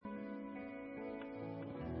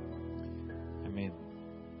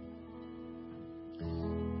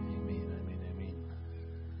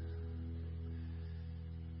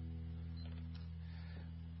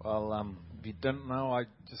Well, if you didn't know, I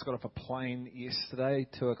just got off a plane yesterday,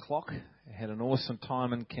 2 o'clock. I had an awesome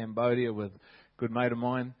time in Cambodia with a good mate of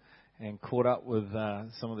mine and caught up with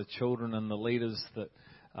some of the children and the leaders that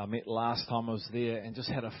I met last time I was there and just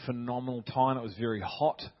had a phenomenal time. It was very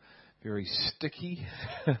hot, very sticky.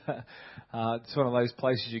 It's one of those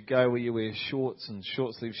places you go where you wear shorts and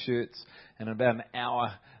short-sleeve shirts, and in about an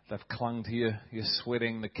hour they've clung to you, you're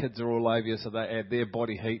sweating, the kids are all over you, so they add their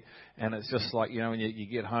body heat, and it's just like, when you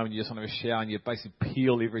get home and you just want to have a shower and you basically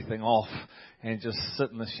peel everything off and just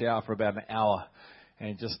sit in the shower for about an hour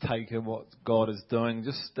and just take in what God is doing.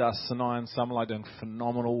 Just Sinai and Simnor doing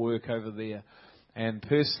phenomenal work over there. And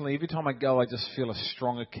personally, every time I go, I just feel a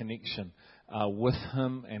stronger connection with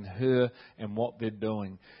him and her and what they're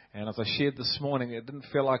doing. And as I shared this morning, it didn't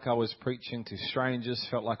feel like I was preaching to strangers.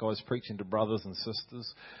 Felt like I was preaching to brothers and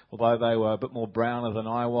sisters. Although they were a bit more browner than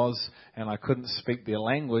I was and I couldn't speak their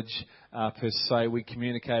language per se, we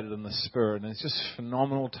communicated in the Spirit. And it's just a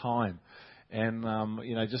phenomenal time. And,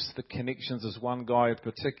 just the connections. There's one guy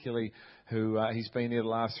particularly who he's been here the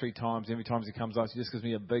last 3 times. Every time he comes up, he just gives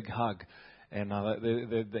me a big hug. And,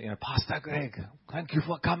 Pastor Greg, thank you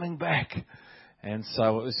for coming back. And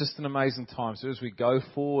so it was just an amazing time. So as we go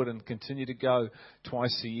forward and continue to go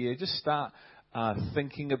twice a year, just start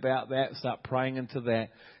thinking about that, start praying into that,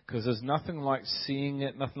 because there's nothing like seeing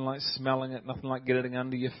it, nothing like smelling it, nothing like getting it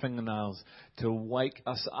under your fingernails to wake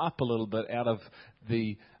us up a little bit out of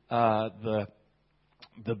the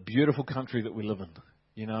beautiful country that we live in.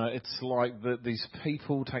 It's like these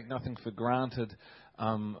people take nothing for granted.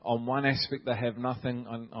 On one aspect they have nothing,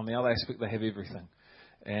 on the other aspect they have everything.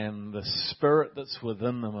 And the spirit that's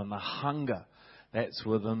within them and the hunger that's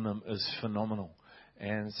within them is phenomenal.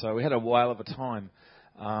 And so we had a whale of a time.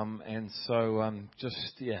 It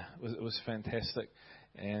was fantastic.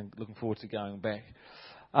 And looking forward to going back.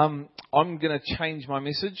 I'm going to change my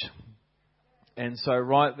message. And so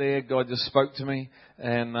right there, God just spoke to me.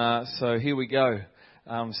 And so here we go.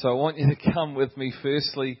 So I want you to come with me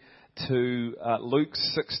firstly to Luke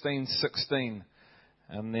 16:16.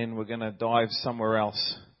 And then we're going to dive somewhere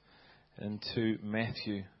else into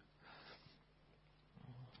Matthew.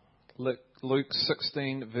 Luke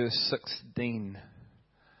 16, verse 16.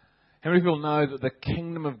 How many people know that the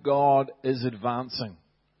kingdom of God is advancing?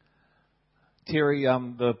 Terry,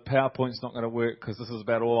 the PowerPoint's not going to work because this is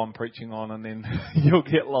about all I'm preaching on, and then you'll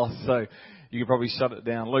get lost. So you can probably shut it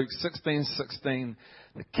down. Luke 16:16.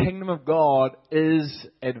 The kingdom of God is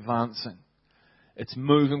advancing. It's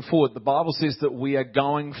moving forward. The Bible says that we are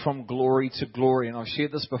going from glory to glory. And I've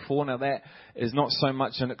shared this before. Now that is not so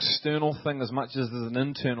much an external thing as much as it's an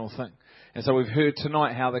internal thing. And so we've heard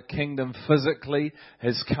tonight how the kingdom physically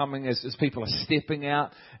is coming as people are stepping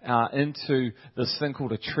out into this thing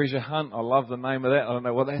called a treasure hunt. I love the name of that. I don't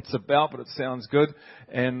know what that's about, but it sounds good.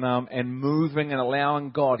 And moving and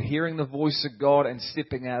allowing God, hearing the voice of God and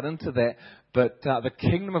stepping out into that. But the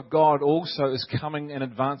kingdom of God also is coming and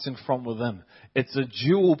advancing from within. It's a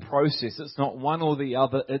dual process. It's not one or the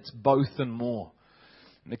other. It's both and more.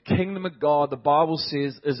 And the kingdom of God, the Bible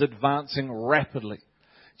says, is advancing rapidly.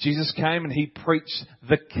 Jesus came and he preached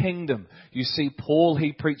the kingdom. You see, Paul,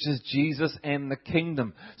 he preaches Jesus and the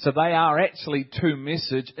kingdom. So they are actually two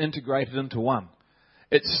messages integrated into one.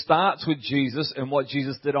 It starts with Jesus and what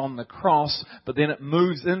Jesus did on the cross, but then it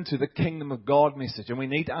moves into the kingdom of God message. And we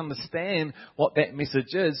need to understand what that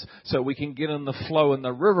message is so we can get in the flow and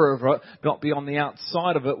the river of it, not be on the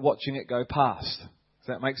outside of it watching it go past. Does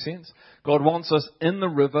that make sense? God wants us in the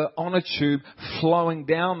river, on a tube, flowing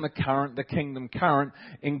down the current, the kingdom current,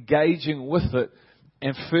 engaging with it.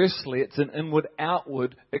 And firstly, it's an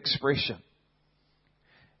inward-outward expression.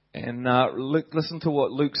 And listen to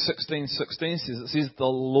what Luke 16:16 says. It says, the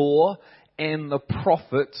law and the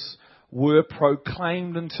prophets were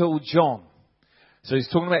proclaimed until John. So he's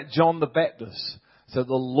talking about John the Baptist. So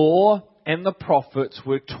the law and the prophets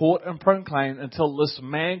were taught and proclaimed until this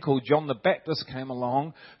man called John the Baptist came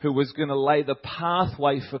along, who was going to lay the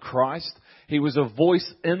pathway for Christ. He was a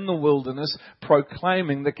voice in the wilderness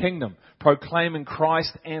proclaiming the kingdom, proclaiming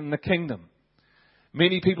Christ and the kingdom.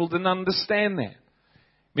 Many people didn't understand that.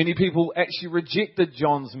 Many people actually rejected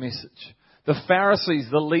John's message. The Pharisees,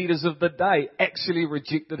 the leaders of the day, actually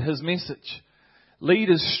rejected his message.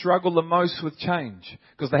 Leaders struggle the most with change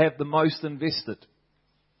because they have the most invested.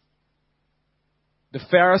 The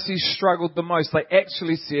Pharisees struggled the most. They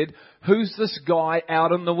actually said, who's this guy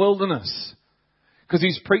out in the wilderness? Because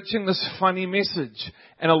he's preaching this funny message.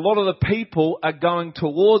 And a lot of the people are going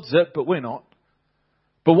towards it, but we're not.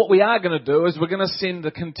 But what we are going to do is we're going to send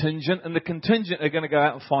the contingent, and the contingent are going to go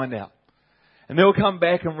out and find out. And they'll come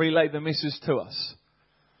back and relay the message to us.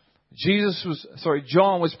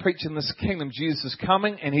 John was preaching this kingdom. Jesus is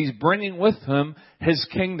coming and he's bringing with him his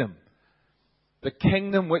kingdom. The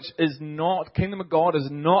kingdom kingdom of God is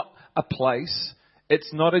not a place.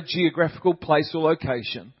 It's not a geographical place or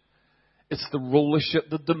location. It's the rulership,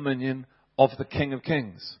 the dominion of the King of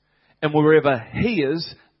Kings. And wherever he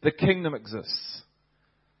is, the kingdom exists.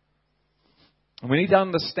 And we need to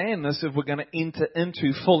understand this if we're going to enter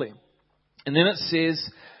into fully. And then it says,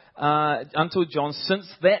 until John, since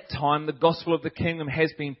that time the gospel of the kingdom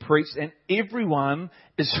has been preached and everyone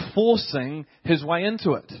is forcing his way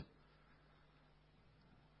into it.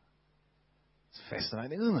 It's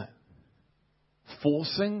fascinating, isn't it?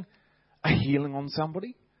 Forcing a healing on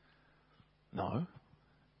somebody? No.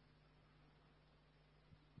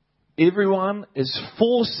 Everyone is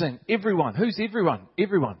forcing. Everyone. Who's everyone?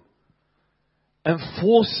 Everyone. And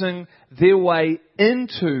forcing their way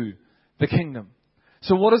into the kingdom.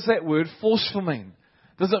 So what does that word forceful mean?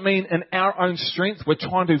 Does it mean in our own strength we're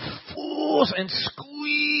trying to force and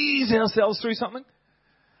squeeze ourselves through something?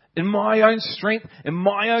 In my own strength, in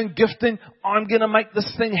my own gifting, I'm going to make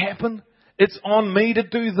this thing happen. It's on me to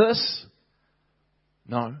do this.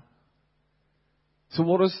 No. So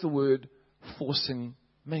what does the word forcing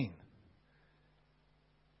mean?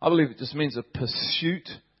 I believe it just means a pursuit,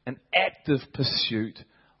 an active pursuit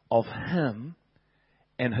of Him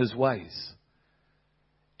and His ways.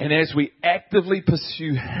 And as we actively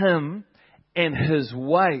pursue Him and His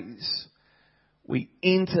ways, we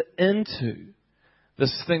enter into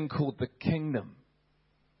this thing called the kingdom.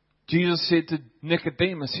 Jesus said to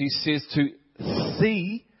Nicodemus, He says to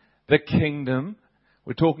see the kingdom,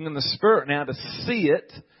 we're talking in the Spirit now, to see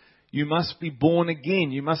it, you must be born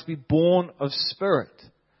again. You must be born of Spirit.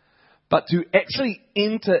 But to actually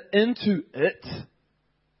enter into it,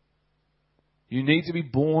 you need to be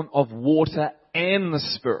born of water and the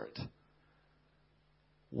Spirit.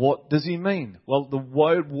 What does He mean? Well, the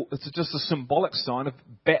word, it's just a symbolic sign of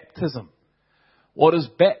baptism. What is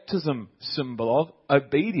baptism symbol of?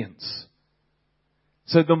 Obedience.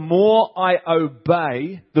 So the more I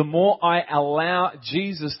obey, the more I allow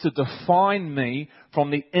Jesus to define me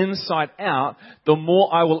from the inside out, the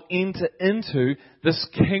more I will enter into this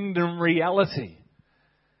kingdom reality.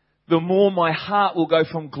 The more my heart will go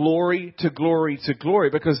from glory to glory to glory,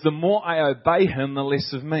 because the more I obey Him, the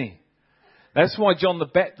less of me. That's why John the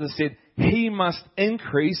Baptist said, He must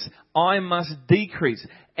increase, I must decrease.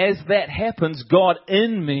 As that happens, God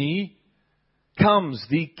in me comes.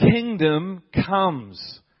 The kingdom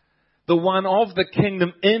comes. The one of the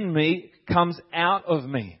kingdom in me comes out of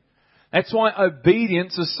me. That's why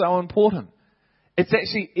obedience is so important. It's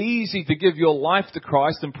actually easy to give your life to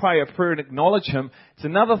Christ and pray a prayer and acknowledge Him. It's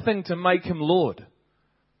another thing to make Him Lord.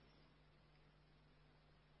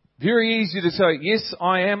 Very easy to say, yes,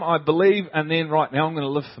 I am, I believe, and then right now I'm going to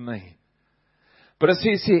live for me. But it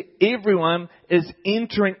says here, everyone is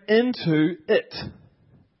entering into it.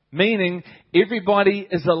 Meaning, everybody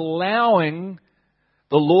is allowing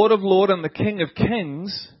the Lord of Lords and the King of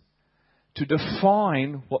Kings to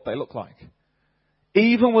define what they look like.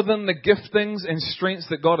 Even within the giftings and strengths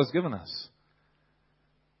that God has given us.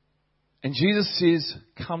 And Jesus says,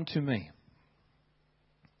 come to me.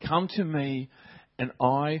 Come to me and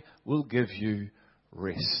I will give you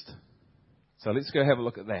rest. So let's go have a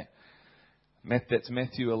look at that. That's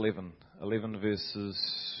Matthew 11. 11 verses,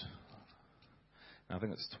 I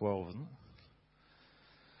think it's 12, isn't it?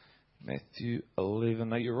 Matthew 11,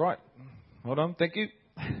 no, you're right. Hold on, thank you.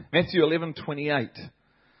 Matthew 11:28.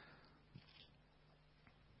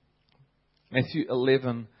 Matthew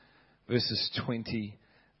 11, verses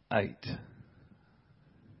 28.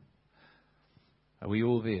 Are we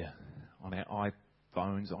all there on our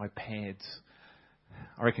iPhones, iPads?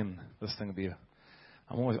 I reckon this thing will be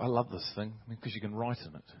I love this thing because you can write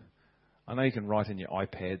in it. I know you can write in your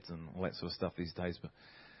iPads and all that sort of stuff these days, but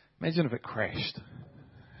imagine if it crashed.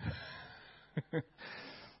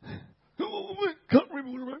 Can't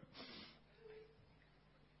remember.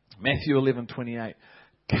 Matthew 11:28.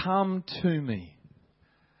 Come to me.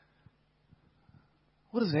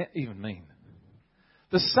 What does that even mean?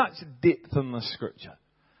 There's such depth in the scripture.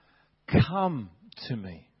 Come to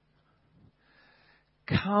me.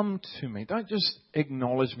 Come to me. Don't just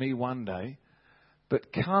acknowledge me one day,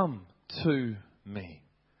 but come to me.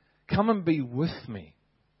 Come and be with me.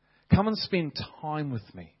 Come and spend time with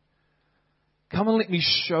me. Come and let me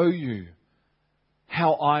show you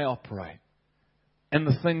how I operate and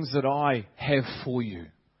the things that I have for you.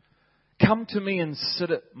 Come to me and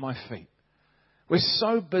sit at my feet. We're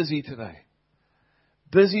so busy today.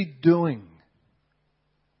 Busy doing.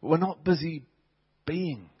 We're not busy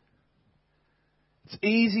being. It's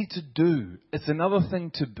easy to do. It's another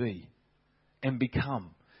thing to be. and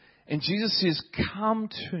become. And Jesus says, come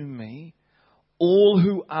to me, all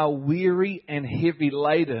who are weary and heavy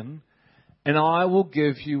laden, and I will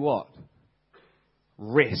give you what?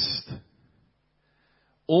 Rest.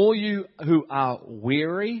 All you who are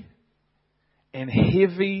weary and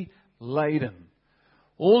heavy laden.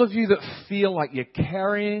 All of you that feel like you're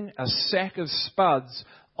carrying a sack of spuds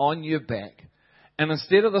on your back. And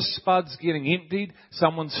instead of the spuds getting emptied,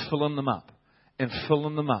 someone's filling them up and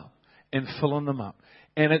filling them up and filling them up.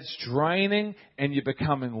 And it's draining and you're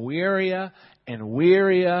becoming wearier and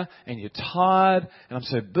wearier and you're tired and I'm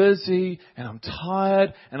so busy and I'm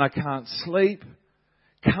tired and I can't sleep.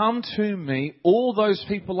 Come to me, all those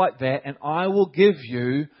people like that, and I will give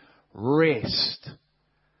you rest.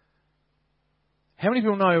 How many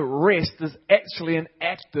people know rest is actually an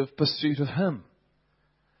active pursuit of Him?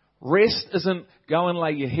 Rest isn't go and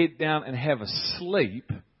lay your head down and have a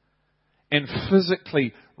sleep and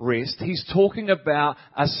physically rest. He's talking about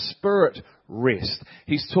a spirit rest.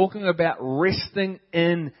 He's talking about resting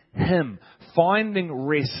in Him, finding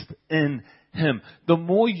rest in Him. The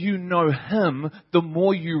more you know Him, the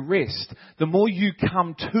more you rest. The more you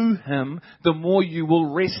come to Him, the more you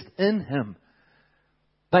will rest in Him.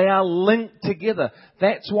 They are linked together.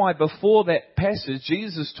 That's why before that passage,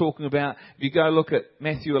 Jesus is talking about, if you go look at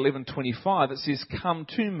Matthew 11:25, it says, come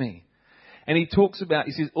to me. And he talks about,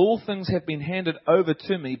 he says, all things have been handed over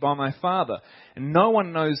to me by my Father. And no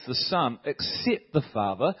one knows the Son except the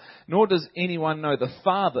Father, nor does anyone know the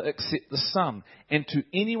Father except the Son. And to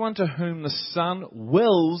anyone to whom the Son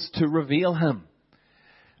wills to reveal Him.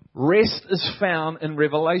 Rest is found in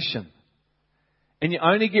revelation. And you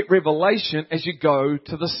only get revelation as you go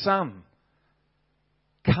to the Son.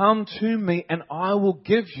 Come to me and I will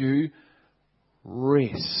give you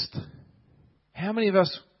rest. How many of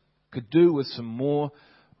us could do with some more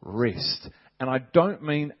rest? And I don't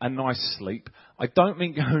mean a nice sleep. I don't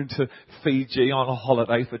mean going to Fiji on a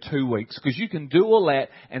holiday for 2 weeks, because you can do all that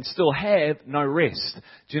and still have no rest.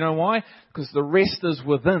 Do you know why? Because the rest is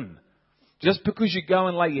within. Just because you go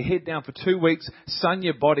and lay your head down for 2 weeks, sun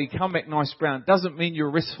your body, come back nice brown, doesn't mean you're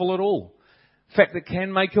restful at all. In fact, it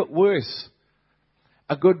can make it worse.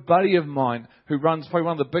 A good buddy of mine who runs probably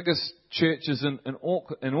one of the biggest churches in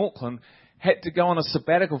Auckland had to go on a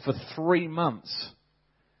sabbatical for 3 months.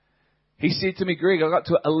 He said to me, Greg, I got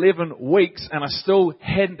to 11 weeks and I still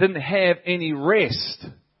didn't have any rest.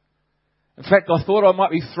 In fact, I thought I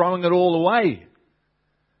might be throwing it all away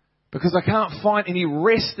because I can't find any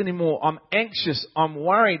rest anymore. I'm anxious. I'm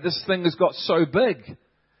worried. This thing has got so big.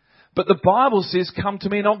 But the Bible says, come to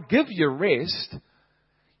me and I'll give you rest.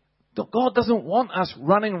 God doesn't want us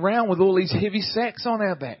running around with all these heavy sacks on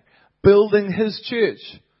our back, building His church.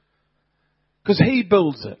 Because He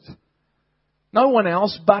builds it. No one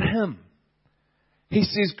else but Him. He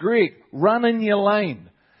says, Greg, run in your lane.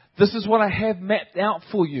 This is what I have mapped out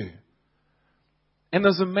for you. And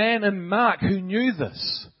there's a man in Mark who knew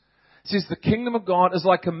this. It says the kingdom of God is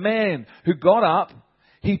like a man who got up,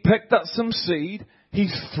 he picked up some seed, he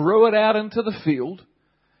threw it out into the field.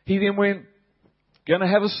 He then went, gonna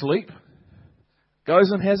have a sleep. Goes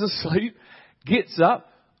and has a sleep. Gets up.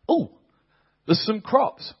 Oh, there's some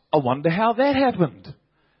crops. I wonder how that happened. It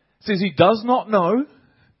says he does not know.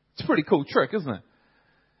 It's a pretty cool trick, isn't it?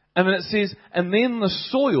 And then it says, and then the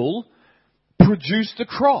soil produced a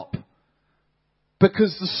crop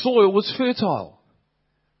because the soil was fertile.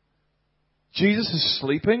 Jesus is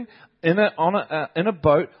sleeping in a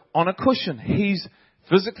boat on a cushion. He's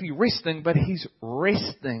physically resting, but He's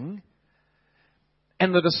resting.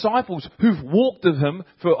 And the disciples who've walked with Him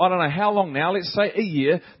for I don't know how long now, let's say a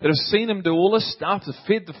year, that have seen Him do all this stuff, to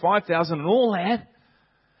feed the 5,000 and all that,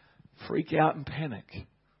 freak out and panic.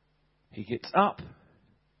 He gets up.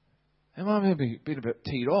 Am I maybe been a bit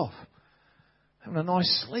teed off? Having a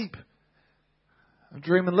nice sleep. I'm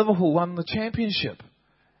dreaming Liverpool won the championship.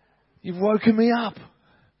 You've woken me up.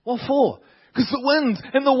 What for? Because the winds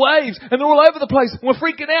and the waves and they're all over the place. We're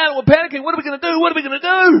freaking out and we're panicking. What are we going to do? What are we going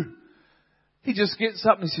to do? He just gets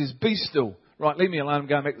up and he says, be still. Right, leave me alone. I'm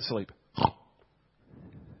going back to sleep.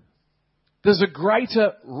 There's a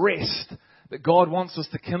greater rest that God wants us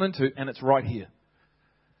to come into, and it's right here.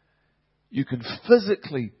 You can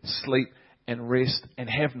physically sleep and rest and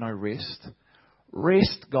have no rest.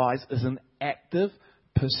 Rest, guys, is an active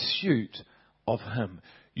pursuit of Him.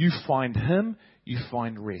 You find Him, you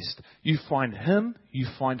find rest. You find Him, you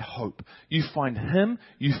find hope. You find Him,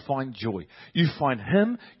 you find joy. You find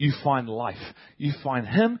Him, you find life. You find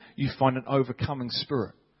Him, you find an overcoming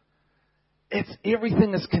spirit.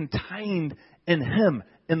 Everything is contained in Him,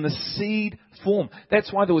 in the seed form.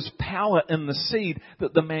 That's why there was power in the seed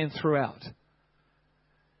that the man threw out.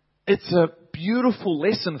 It's a beautiful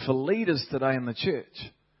lesson for leaders today in the church.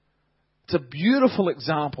 It's a beautiful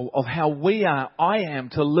example of how I am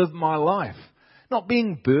to live my life. Not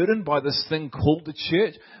being burdened by this thing called the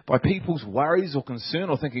church, by people's worries or concern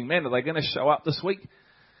or thinking, man, are they going to show up this week?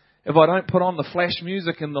 If I don't put on the flash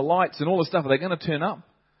music and the lights and all the stuff, are they going to turn up?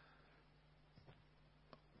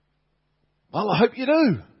 Well, I hope you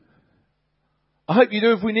do. I hope you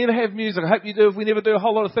do if we never have music. I hope you do if we never do a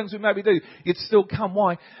whole lot of things we maybe do. You'd still come.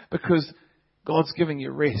 Why? Because God's giving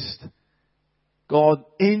you rest. God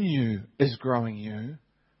in you is growing you.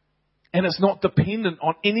 And it's not dependent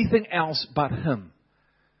on anything else but Him.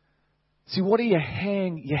 See, what do you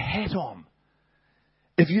hang your hat on?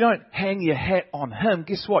 If you don't hang your hat on Him,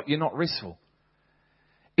 guess what? You're not restful.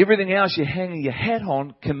 Everything else you're hanging your hat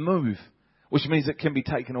on can move, which means it can be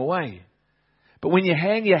taken away. But when you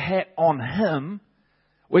hang your hat on Him,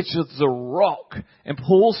 which is the rock, and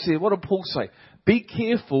Paul said, what did Paul say? Be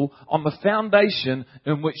careful on the foundation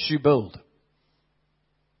in which you build.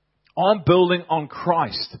 I'm building on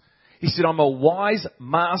Christ. He said, I'm a wise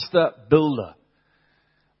master builder.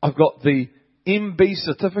 I've got the MB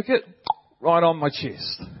certificate right on my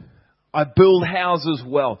chest. I build houses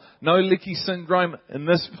well. No leaky syndrome in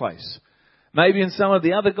this place. Maybe in some of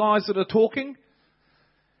the other guys that are talking,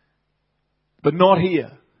 but not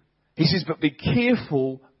here. He says, but be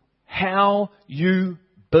careful how you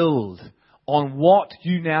build, on what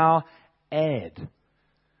you now add.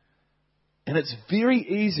 And it's very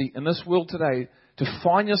easy in this world today to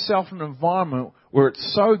find yourself in an environment where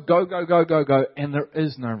it's so go, go, go, go, go, and there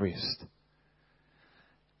is no rest.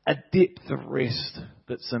 A depth of rest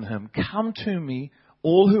that's in Him. Come to me,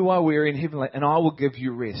 all who are weary and heavy laden, and I will give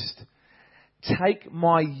you rest. Take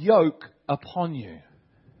my yoke upon you.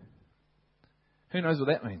 Who knows what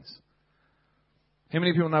that means? How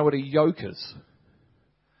many people know what a yoke is?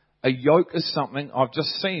 A yoke is something I've just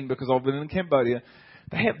seen because I've been in Cambodia.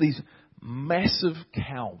 They have these massive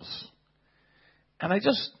cows. And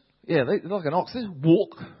they're like an ox. They just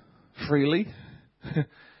walk freely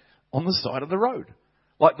on the side of the road.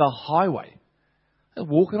 Like the highway. They're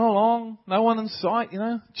walking along, no one in sight,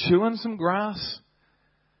 chewing some grass.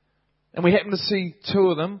 And we happen to see two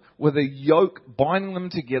of them with a yoke binding them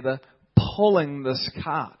together, pulling this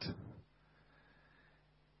cart.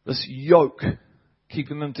 This yoke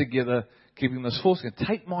keeping them together, keeping this horse going.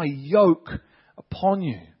 Take my yoke upon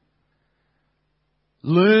you.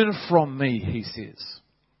 Learn from me, he says.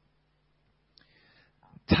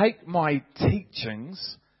 Take my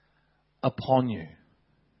teachings upon you.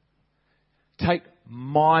 Take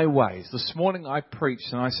my ways. This morning I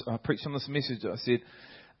preached, and I preached on this message. I said,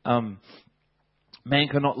 man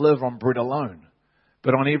cannot live on bread alone,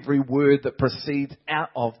 but on every word that proceeds out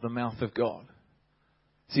of the mouth of God.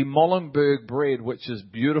 See, Molenberg bread, which is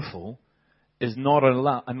beautiful, is not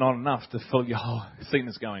enough to fill your whole scene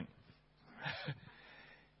is going.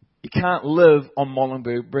 You can't live on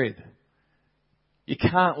Molenberg bread. You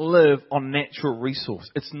can't live on natural resource.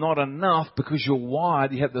 It's not enough because you're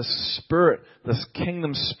wired. You have this spirit, this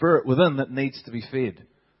kingdom spirit within that needs to be fed.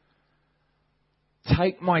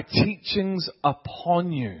 Take my teachings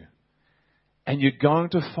upon you, and you're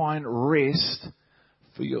going to find rest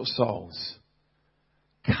for your souls.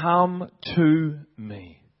 Come to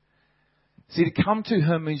me. See, to come to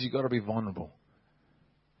Him means you've got to be vulnerable.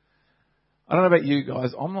 I don't know about you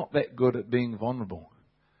guys, I'm not that good at being vulnerable.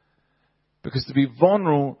 Because to be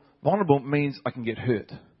vulnerable means I can get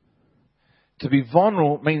hurt. To be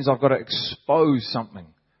vulnerable means I've got to expose something.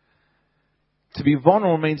 To be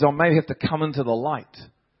vulnerable means I may have to come into the light. It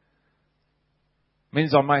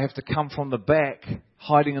means I may have to come from the back,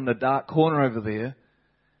 hiding in the dark corner over there,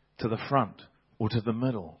 to the front or to the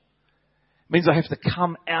middle. It means I have to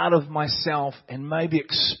come out of myself and maybe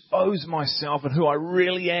expose myself and who I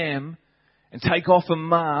really am and take off a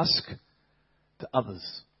mask to others.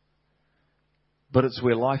 But it's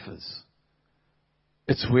where life is.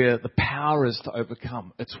 It's where the power is to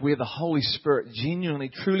overcome. It's where the Holy Spirit genuinely,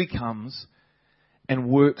 truly comes and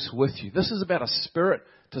works with you. This is about a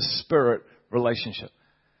spirit-to-spirit relationship.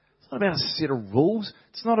 It's not about a set of rules.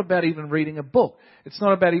 It's not about even reading a book. It's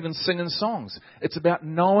not about even singing songs. It's about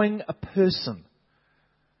knowing a person.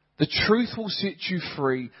 The truth will set you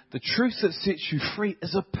free. The truth that sets you free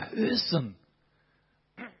is a person.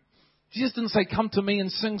 Jesus didn't say, come to me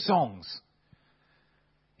and sing songs.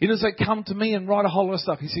 He didn't say, come to me and write a whole lot of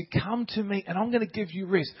stuff. He said, come to me and I'm going to give you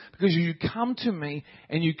rest. Because you come to me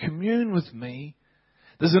and you commune with me,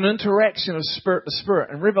 there's an interaction of spirit to spirit.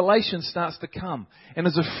 And revelation starts to come. And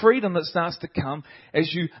there's a freedom that starts to come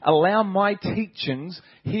as you allow my teachings,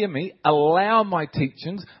 hear me, allow my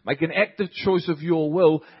teachings, make an active choice of your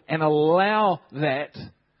will and allow that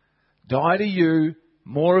Die to you,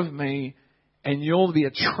 more of me, and you'll be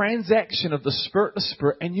a transaction of the Spirit to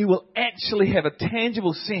Spirit, and you will actually have a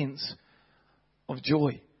tangible sense of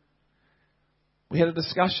joy. We had a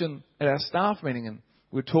discussion at our staff meeting, and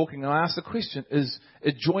we were talking, and I asked the question, is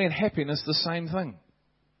joy and happiness the same thing?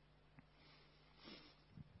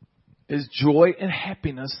 Is joy and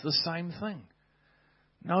happiness the same thing?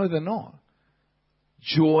 No, they're not.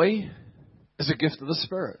 Joy is a gift of the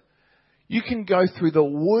Spirit. You can go through the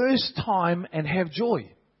worst time and have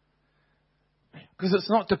joy. Because it's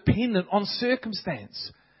not dependent on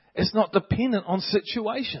circumstance. It's not dependent on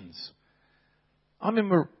situations. I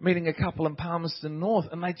remember meeting a couple in Palmerston North,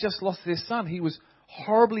 and they just lost their son. He was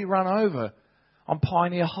horribly run over on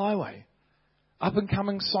Pioneer Highway. Up and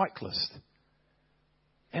coming cyclist.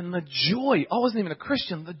 And the joy, I wasn't even a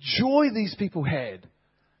Christian, the joy these people had.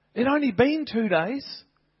 It'd only been 2 days.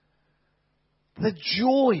 The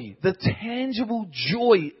joy, the tangible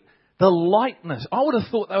joy, the lightness. I would have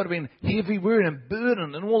thought they would have been heavy, weary and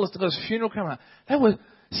burdened and all this to this funeral coming up. They were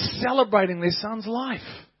celebrating their son's life.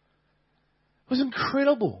 It was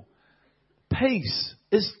incredible. Peace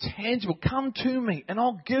is tangible. Come to me and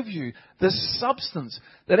I'll give you the substance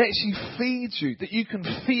that actually feeds you, that you can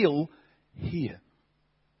feel here.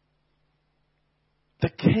 The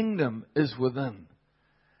kingdom is within.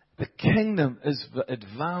 The kingdom is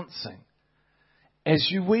advancing.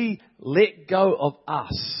 As we let go of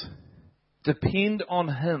us, depend on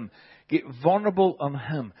Him, get vulnerable on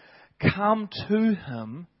Him, come to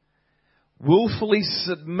Him, willfully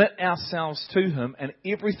submit ourselves to Him and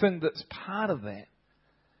everything that's part of that,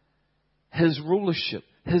 His rulership,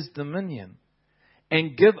 His dominion,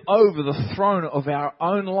 and give over the throne of our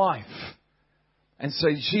own life and say,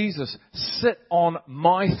 Jesus, sit on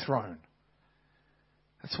my throne.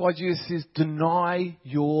 That's why Jesus says, deny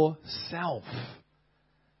yourself.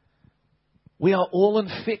 We are all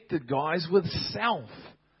infected, guys, with self.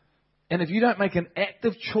 And if you don't make an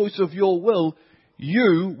active choice of your will,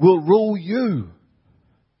 you will rule you.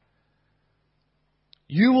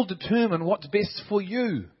 You will determine what's best for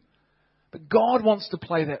you. But God wants to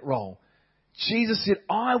play that role. Jesus said,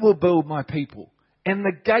 I will build my people, and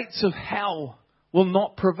the gates of hell will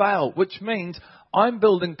not prevail, which means I'm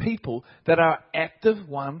building people that are active,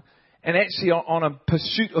 one, and actually on a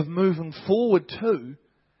pursuit of moving forward, two.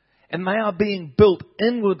 And they are being built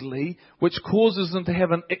inwardly, which causes them to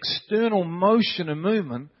have an external motion and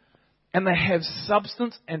movement. And they have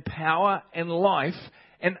substance and power and life.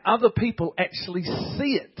 And other people actually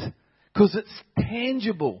see it. Because it's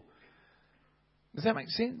tangible. Does that make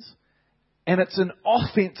sense? And it's an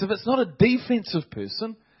offensive. It's not a defensive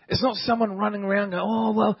person. It's not someone running around going,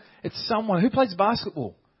 oh, well, it's someone who plays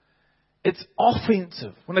basketball. It's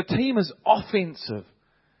offensive. When a team is offensive,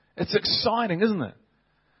 it's exciting, isn't it?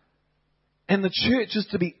 And the church is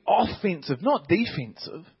to be offensive, not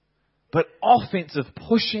defensive, but offensive,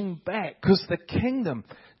 pushing back. Because the kingdom,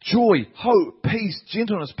 joy, hope, peace,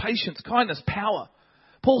 gentleness, patience, kindness, power.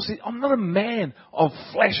 Paul said, I'm not a man of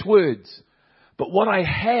flash words, but what I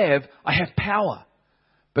have power.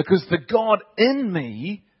 Because the God in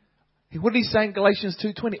me, what did he say in Galatians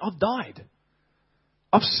 2:20? I've died.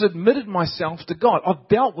 I've submitted myself to God. I've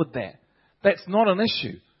dealt with that. That's not an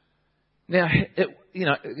issue. Now,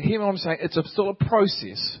 hear what I'm saying? It's a sort of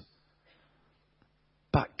process.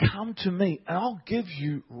 But come to me and I'll give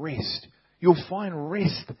you rest. You'll find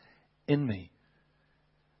rest in me.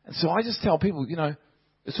 And so I just tell people,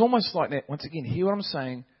 it's almost like that. Once again, hear what I'm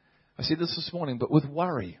saying? I said this morning, but with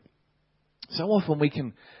worry. So often we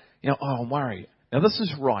can, I'm worried. Now this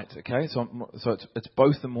is right, okay? So it's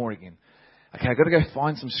both and more again. Okay, I've got to go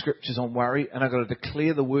find some scriptures on worry, and I've got to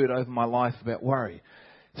declare the word over my life about worry.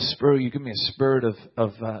 Spirit, you give me a spirit of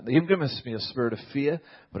you haven't given me a spirit of fear,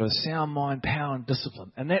 but a sound mind, power, and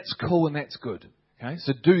discipline. And that's cool and that's good. Okay,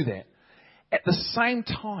 so do that. At the same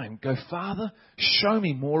time, go, Father, show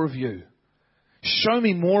me more of you. Show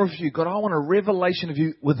me more of you. God, I want a revelation of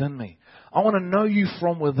you within me. I want to know you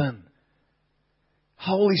from within.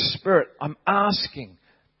 Holy Spirit, I'm asking,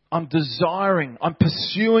 I'm desiring, I'm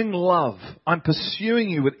pursuing love. I'm pursuing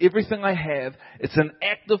you with everything I have. It's an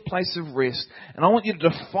active place of rest. And I want you to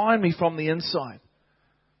define me from the inside.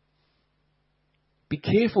 Be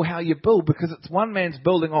careful how you build, because it's one man's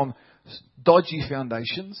building on dodgy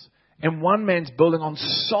foundations and one man's building on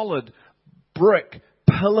solid brick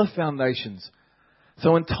pillar foundations.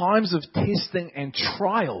 So in times of testing and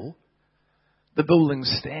trial, the building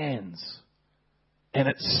stands. And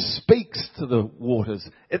it speaks to the waters.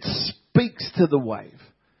 It speaks to the wave.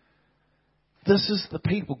 This is the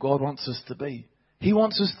people God wants us to be. He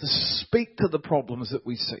wants us to speak to the problems that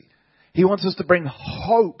we see. He wants us to bring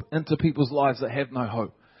hope into people's lives that have no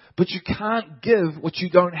hope. But you can't give what you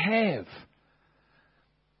don't have.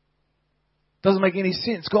 Doesn't make any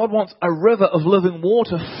sense. God wants a river of living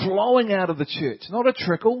water flowing out of the church, not a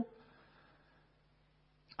trickle.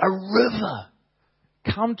 A river.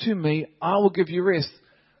 Come to me, I will give you rest.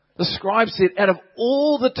 The scribe said, out of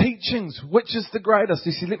all the teachings, which is the greatest?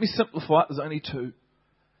 He said, let me simplify it. There's only two.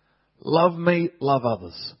 Love me, love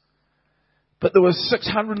others. But there were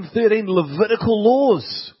 613 Levitical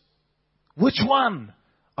laws. Which one?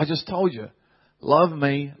 I just told you. Love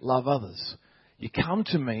me, love others. You come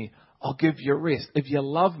to me, I'll give you rest. If you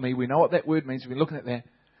love me, we know what that word means. We've been looking at that.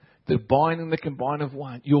 The binding, the combine of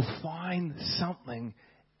one. You'll find something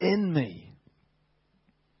in me.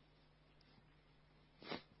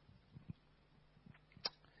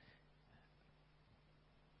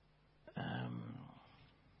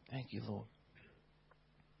 Thank you, Lord.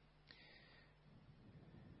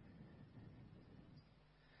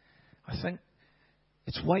 I think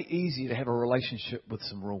it's way easier to have a relationship with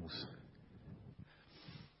some rules.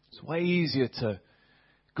 It's way easier to,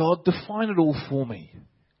 God, define it all for me,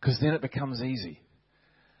 because then it becomes easy.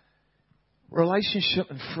 Relationship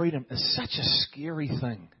and freedom is such a scary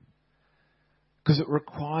thing, because it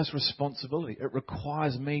requires responsibility. It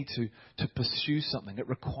requires me to pursue something. It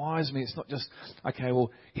requires me, it's not just, okay,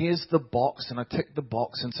 well, here's the box, and I tick the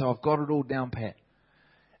box, and so I've got it all down pat.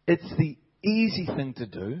 It's the easy thing to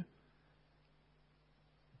do,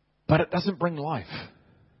 but it doesn't bring life.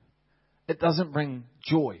 It doesn't bring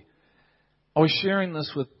joy. I was sharing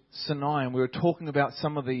this with Sinai, and we were talking about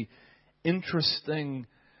some of the interesting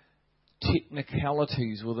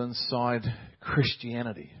technicalities within inside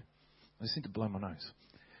Christianity. I just need to blow my nose.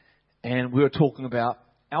 And we were talking about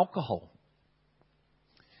alcohol.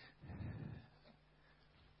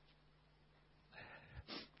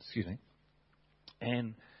 Excuse me.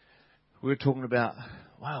 And we were talking about,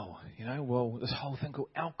 wow, this whole thing called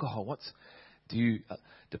alcohol. Do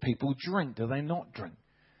people drink? Do they not drink?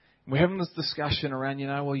 And we're having this discussion around,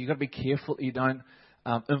 you've got to be careful that you don't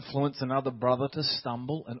influence another brother to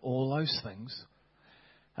stumble and all those things.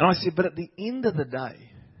 And I said, but at the end of the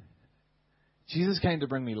day, Jesus came to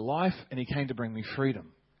bring me life, and He came to bring me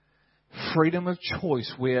freedom. Freedom of choice,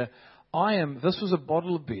 where this was a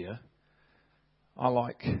bottle of beer. I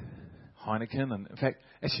like Heineken, and in fact,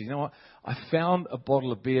 actually, you know what? I found a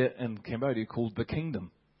bottle of beer in Cambodia called The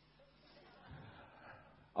Kingdom.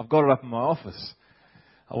 I've got it up in my office.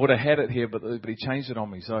 I would have had it here, but he changed it on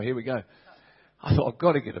me, so here we go. I thought, I've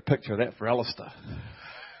got to get a picture of that for Alistair.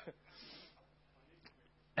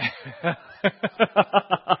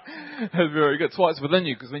 That's very good. That's why it's within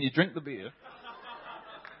you, because when you drink the beer,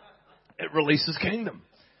 it releases kingdom.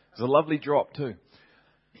 It's a lovely drop too.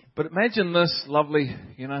 But imagine this lovely,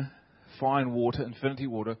 fine water, infinity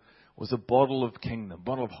water, was a bottle of kingdom,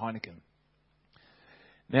 bottle of Heineken.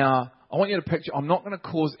 Now, I want you to picture, I'm not going to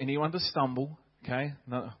cause anyone to stumble, okay?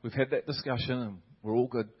 No, we've had that discussion and we're all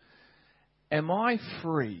good. Am I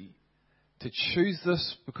free to choose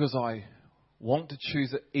this because I want to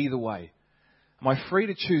choose it either way? Am I free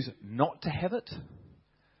to choose not to have it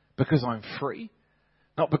because I'm free?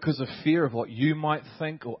 Not because of fear of what you might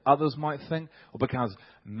think or others might think, or because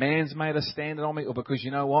man's made a standard on me, or because,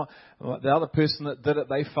 you know what, the other person that did it,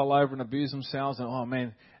 they fell over and abused themselves, and oh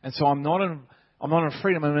man, and so I'm not in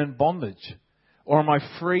freedom, I'm in bondage. Or am I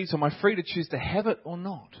free? So am I free to choose to have it or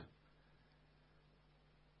not?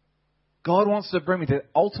 God wants to bring me to that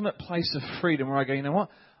ultimate place of freedom where I go, you know what,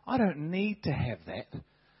 I don't need to have that.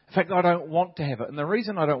 In fact, I don't want to have it. And the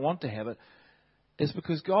reason I don't want to have it is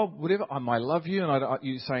because God, whatever, I might love you and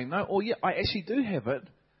you saying no, or yeah, I actually do have it,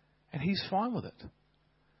 and He's fine with it.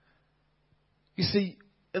 You see,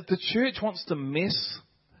 if the church wants to mess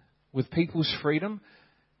with people's freedom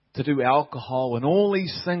to do alcohol and all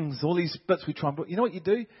these things, all these bits we try and put, you know what you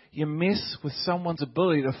do? You mess with someone's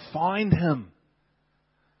ability to find Him.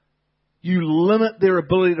 You limit their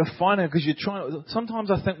ability to find Him because you're trying.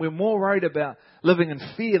 Sometimes I think we're more worried about living in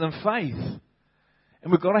fear than faith.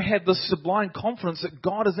 And we've got to have this sublime confidence that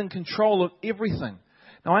God is in control of everything.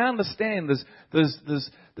 Now, I understand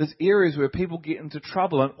there's areas where people get into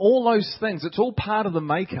trouble and all those things. It's all part of the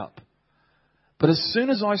makeup. But as soon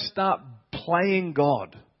as I start playing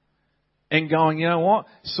God and going, you know what,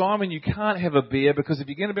 Simon, you can't have a beer because if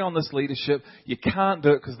you're going to be on this leadership, you can't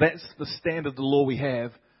do it because that's the standard, the law we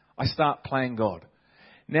have. I start playing God.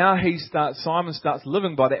 Now Simon starts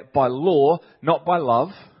living by that, by law, not by love.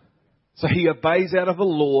 So he obeys out of a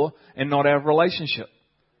law and not out of relationship.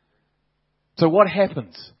 So what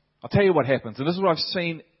happens? I'll tell you what happens. And this is what I've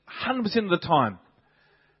seen 100% of the time.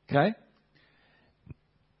 Okay?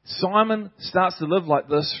 Simon starts to live like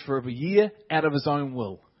this for a year out of his own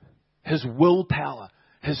will. His willpower.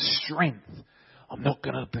 his strength. I'm not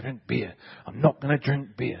going to drink beer. I'm not going to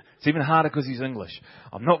drink beer. It's even harder because he's English.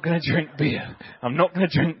 I'm not going to drink beer. I'm not going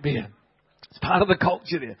to drink beer. It's part of the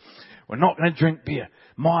culture there. We're not going to drink beer.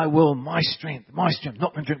 My will, my strength, not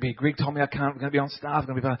going to drink beer. Greg told me I can't. I'm going to be on staff.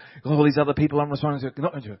 I'm going to be all these other people I'm responding to.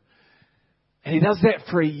 Not going to do it. And he does that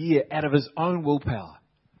for a year out of his own willpower.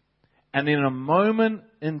 And then in a moment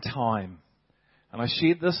in time, and I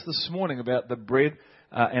shared this morning about the bread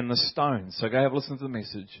and the stones. So go have a listen to the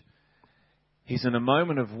message. He's in a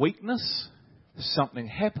moment of weakness. Something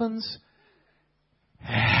happens.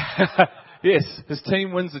 Yes, his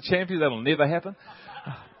team wins the championship. That'll never happen.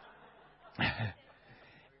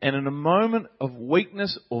 And in a moment of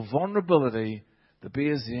weakness or vulnerability, the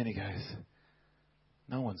bear's there and he goes,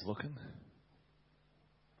 no one's looking.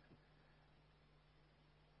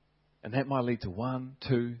 And that might lead to 1,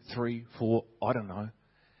 2, 3, 4, I don't know.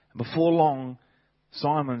 And before long,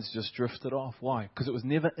 Simon's just drifted off. Why? Because it was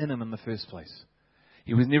never in him in the first place.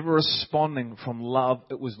 He was never responding from love.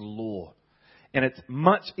 It was law. And it's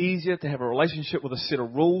much easier to have a relationship with a set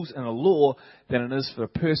of rules and a law than it is for a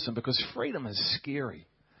person, because freedom is scary.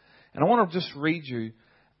 And I want to just read you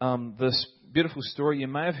this beautiful story. You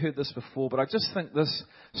may have heard this before, but I just think this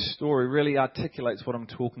story really articulates what I'm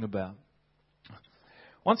talking about.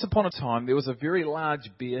 Once upon a time, there was a very large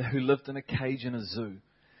bear who lived in a cage in a zoo.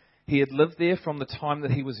 He had lived there from the time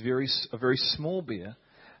that he was a very small bear,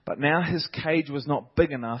 but now his cage was not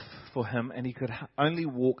big enough for him, and he could only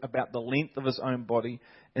walk about the length of his own body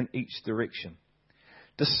in each direction.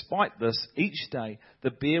 Despite this, each day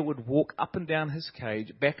the bear would walk up and down his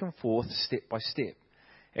cage, back and forth, step by step.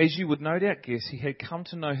 As you would no doubt guess, he had come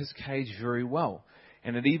to know his cage very well,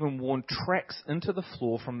 and had even worn tracks into the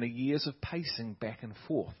floor from the years of pacing back and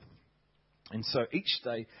forth. And so each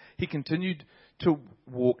day he continued to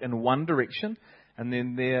walk in one direction, and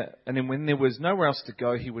then when there was nowhere else to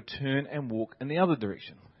go, he would turn and walk in the other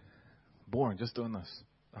direction. Boring, just doing this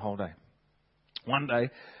the whole day. One day,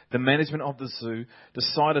 the management of the zoo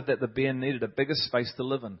decided that the bear needed a bigger space to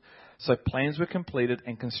live in. So plans were completed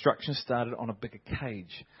and construction started on a bigger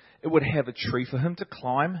cage. It would have a tree for him to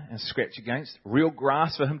climb and scratch against, real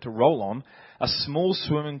grass for him to roll on, a small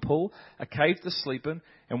swimming pool, a cave to sleep in,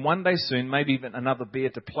 and one day soon, maybe even another bear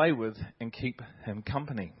to play with and keep him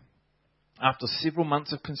company. After several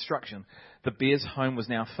months of construction, the bear's home was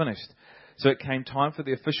now finished. So it came time for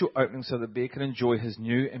the official opening so the bear could enjoy his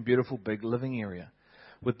new and beautiful big living area.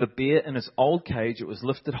 With the bear in his old cage, it was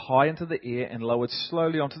lifted high into the air and lowered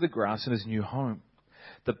slowly onto the grass in his new home.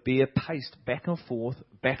 The bear paced back and forth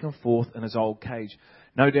in his old cage,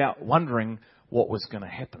 no doubt wondering what was going to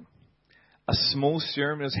happen. A small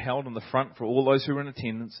ceremony was held on the front for all those who were in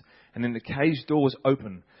attendance, and then the cage door was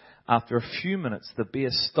opened. After a few minutes, the bear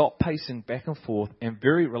stopped pacing back and forth and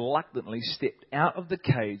very reluctantly stepped out of the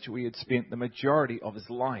cage where he had spent the majority of his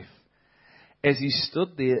life. As he stood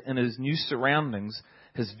there in his new surroundings,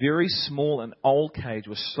 his very small and old cage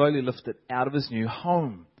was slowly lifted out of his new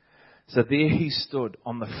home. So there he stood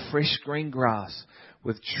on the fresh green grass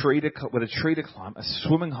with a tree to climb, a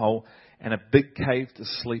swimming hole, and a big cave to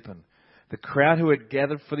sleep in. The crowd who had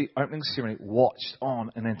gathered for the opening ceremony watched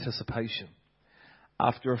on in anticipation.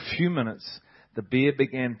 After a few minutes, the bear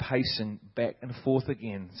began pacing back and forth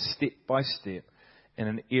again, step by step, in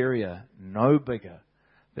an area no bigger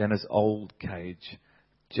than his old cage,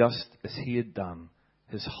 just as he had done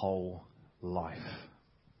his whole life.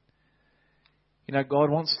 You know, God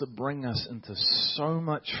wants to bring us into so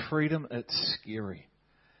much freedom, it's scary.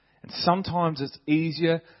 And sometimes it's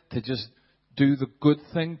easier to just do the good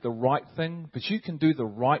thing, the right thing, but you can do the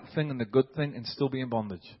right thing and the good thing and still be in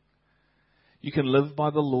bondage. You can live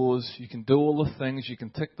by the laws, you can do all the things, you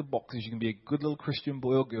can tick the boxes, you can be a good little Christian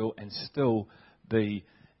boy or girl and still be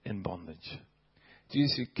in bondage.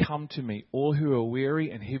 Jesus said, come to me, all who are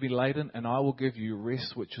weary and heavy laden, and I will give you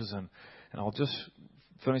rest which is in. And I'll just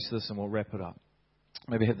finish this and we'll wrap it up.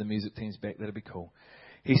 Maybe have the music teams back, that'd be cool.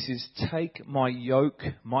 He says, take my yoke,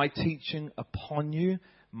 my teaching upon you,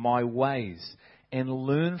 my ways, and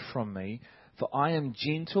learn from me, for I am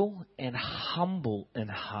gentle and humble in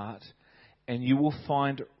heart, and you will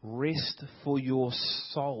find rest for your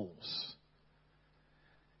souls.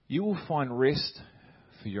 You will find rest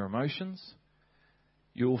for your emotions.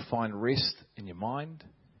 You will find rest in your mind.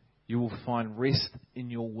 You will find rest in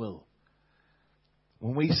your will.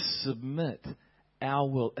 When we submit our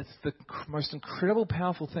will, it's the most incredible,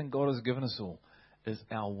 powerful thing God has given us all, is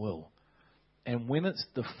our will. And when it's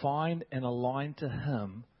defined and aligned to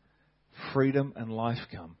Him, freedom and life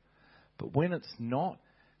come. But when it's not,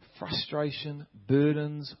 frustration,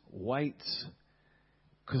 burdens, weights,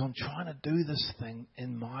 because I'm trying to do this thing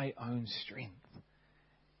in my own strength.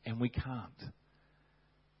 And we can't.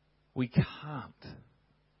 We can't.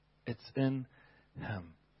 It's in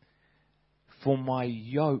Him. For my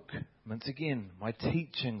yoke, once again, my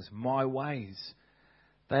teachings, my ways,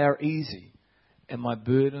 they are easy, and my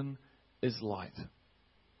burden is light.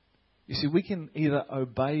 You see, we can either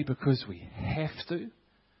obey because we have to,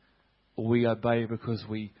 or we obey because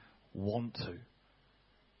we want to.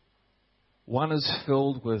 One is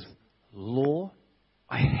filled with law.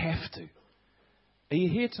 I have to. Are you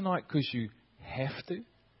here tonight because you have to?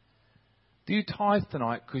 Do you tithe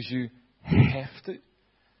tonight because you have to?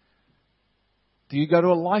 Do you go to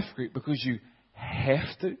a life group because you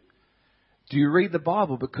have to? Do you read the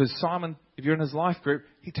Bible because Simon, if you're in his life group,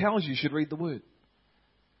 he tells you should read the Word?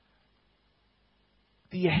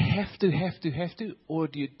 Do you have to? Or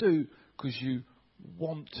do you do because you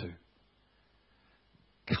want to?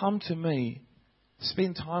 Come to me,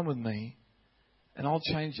 spend time with me, and I'll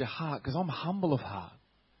change your heart, because I'm humble of heart.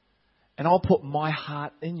 And I'll put my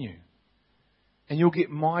heart in you. And you'll get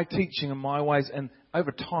my teaching and my ways, and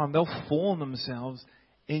over time they'll form themselves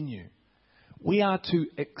in you. We are to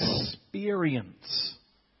experience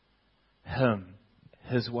Him,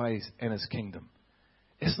 His ways, and His kingdom.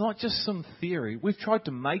 It's not just some theory. We've tried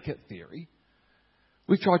to make it theory.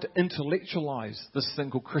 We've tried to intellectualize this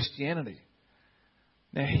thing called Christianity.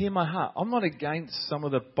 Now, hear my heart. I'm not against some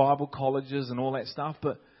of the Bible colleges and all that stuff,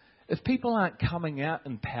 but if people aren't coming out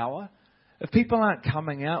in power, if people aren't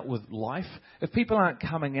coming out with life, if people aren't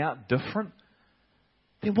coming out different,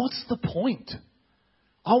 then what's the point?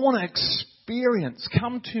 I want to experience.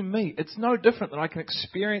 Come to me. It's no different than I can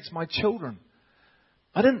experience my children.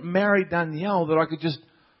 I didn't marry Danielle that I could just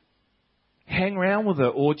hang around with her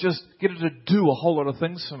or just get her to do a whole lot of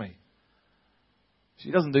things for me.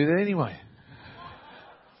 She doesn't do that anyway.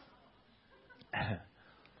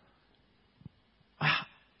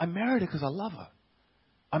 I married her because I love her.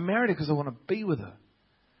 I married her because I want to be with her.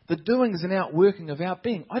 The doing is an outworking of our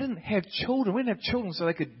being. I didn't have children. We didn't have children so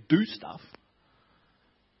they could do stuff.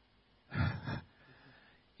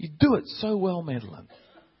 You do it so well, Madeline.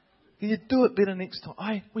 You do it better next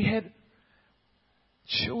time. We had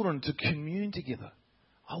children to commune together.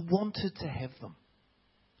 I wanted to have them.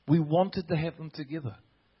 We wanted to have them together.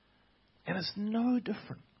 And it's no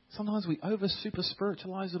different. Sometimes we super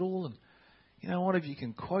spiritualize it all. And you know what? If you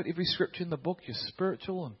can quote every scripture in the book, you're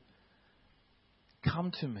spiritual. And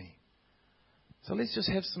come to me. So let's just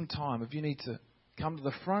have some time. If you need to come to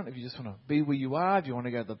the front, if you just want to be where you are, if you want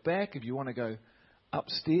to go to the back, if you want to go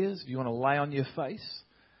upstairs, if you want to lay on your face,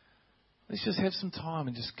 let's just have some time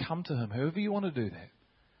and just come to Him, however you want to do that.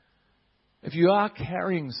 If you are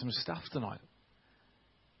carrying some stuff tonight,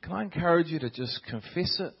 can I encourage you to just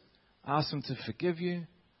confess it, ask Him to forgive you,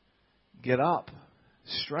 get up,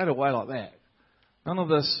 straight away like that. None of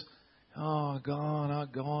this, oh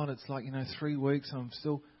God, it's like, 3 weeks and I'm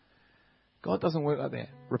still... God doesn't work like that.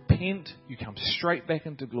 Repent, you come straight back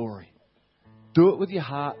into glory. Do it with your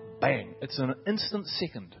heart, bang. It's an instant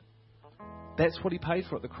second. That's what He paid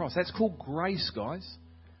for at the cross. That's called grace, guys.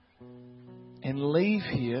 And leave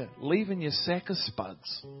here, leave in your sack of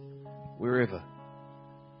spuds, wherever.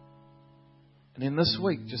 And then this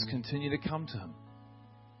week, just continue to come to Him.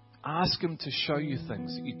 Ask Him to show you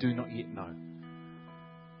things that you do not yet know.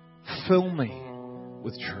 Fill me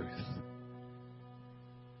with truth.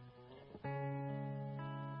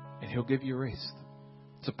 And He'll give you rest.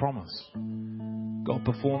 It's a promise. God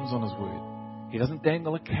performs on His word. He doesn't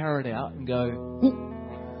dangle a carrot out and go, ooh.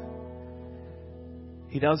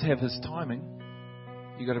 He does have His timing.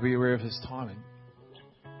 You've got to be aware of His timing.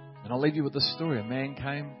 And I'll leave you with this story. A man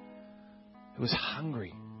came who was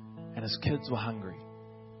hungry, and his kids were hungry.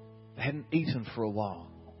 They hadn't eaten for a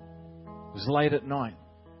while. It was late at night,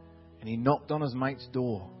 and he knocked on his mate's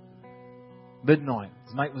door. Midnight.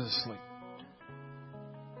 His mate was asleep.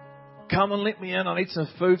 Come and let me in. I need some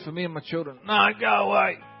food for me and my children. No, go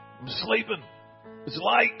away. I'm sleeping. It's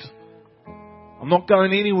late. I'm not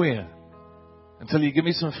going anywhere until you give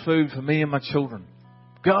me some food for me and my children.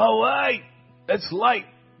 Go away. It's late.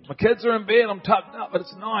 My kids are in bed. I'm tucked up, but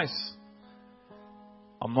it's nice.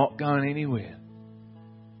 I'm not going anywhere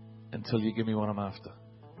until you give me what I'm after.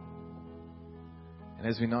 And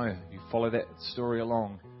as we know, you follow that story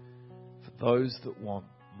along. For those that want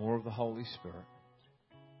more of the Holy Spirit,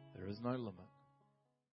 there is no limit.